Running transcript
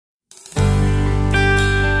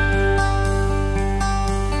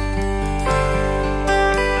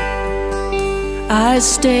I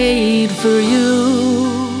stayed for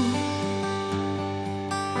you,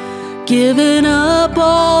 giving up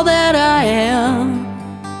all that I am.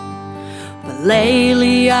 But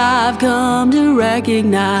lately I've come to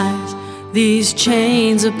recognize these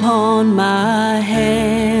chains upon my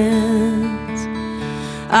hands.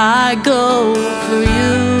 I go for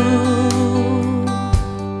you.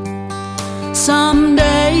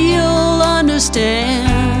 Someday you'll understand.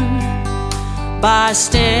 By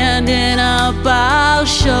standing up, I'll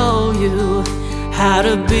show you how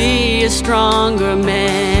to be a stronger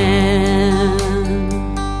man.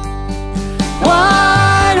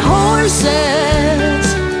 White horses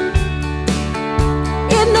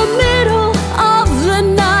in the middle of the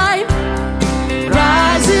night,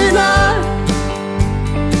 rising up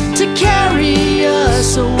to carry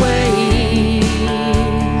us away.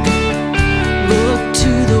 Look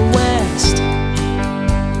to the west,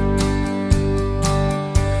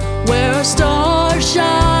 where a star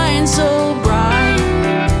shines so bright,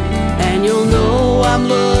 and you'll know I'm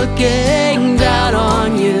looking down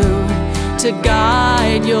on you to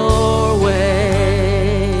guide your way.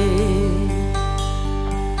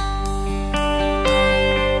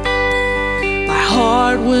 My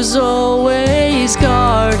heart was always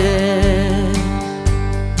guarded,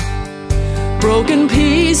 broken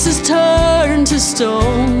pieces turned to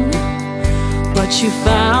stone, but you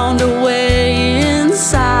found a way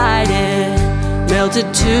inside it,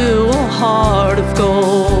 melted to a heart of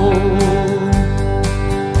gold.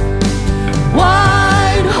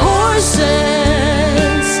 White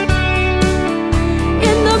horses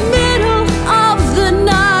in the middle of the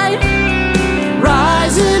night,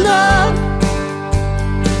 rising up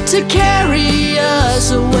to carry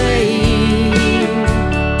us away.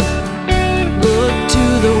 Look to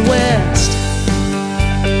the west,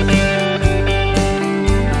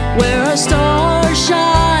 where a star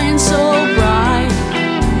shines so bright,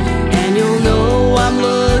 and you'll know I'm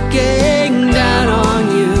looking down on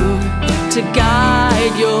you to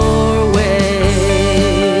guide your way.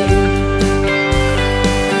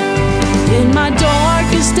 In my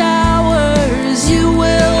darkest hours, you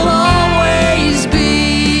will always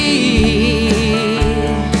be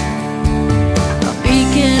a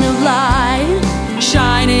beacon of light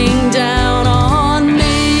shining down on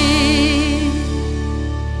me.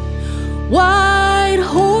 White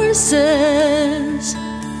horses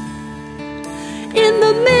in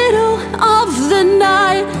the middle of the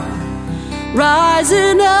night,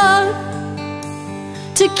 rising up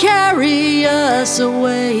to carry us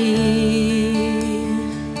away.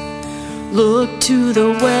 Look to the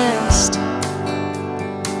west,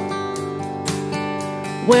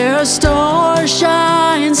 where a star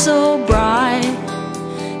shines so bright,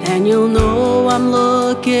 and you'll know I'm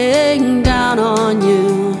looking down on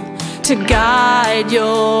you to guide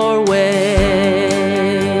your way.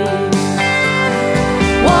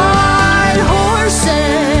 White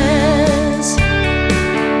horses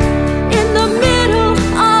in the middle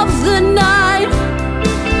of the night,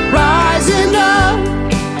 rising up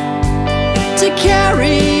to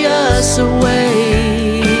carry us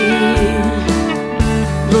away.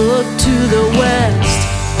 Look to the west,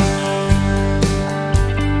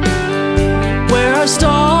 where a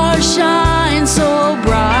star shines so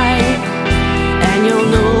bright, and you'll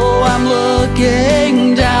know I'm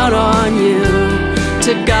looking down on you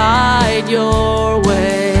to guide your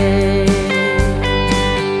way.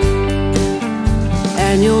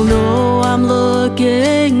 And you'll know I'm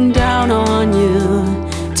looking down on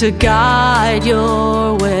you to guide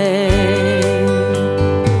your way.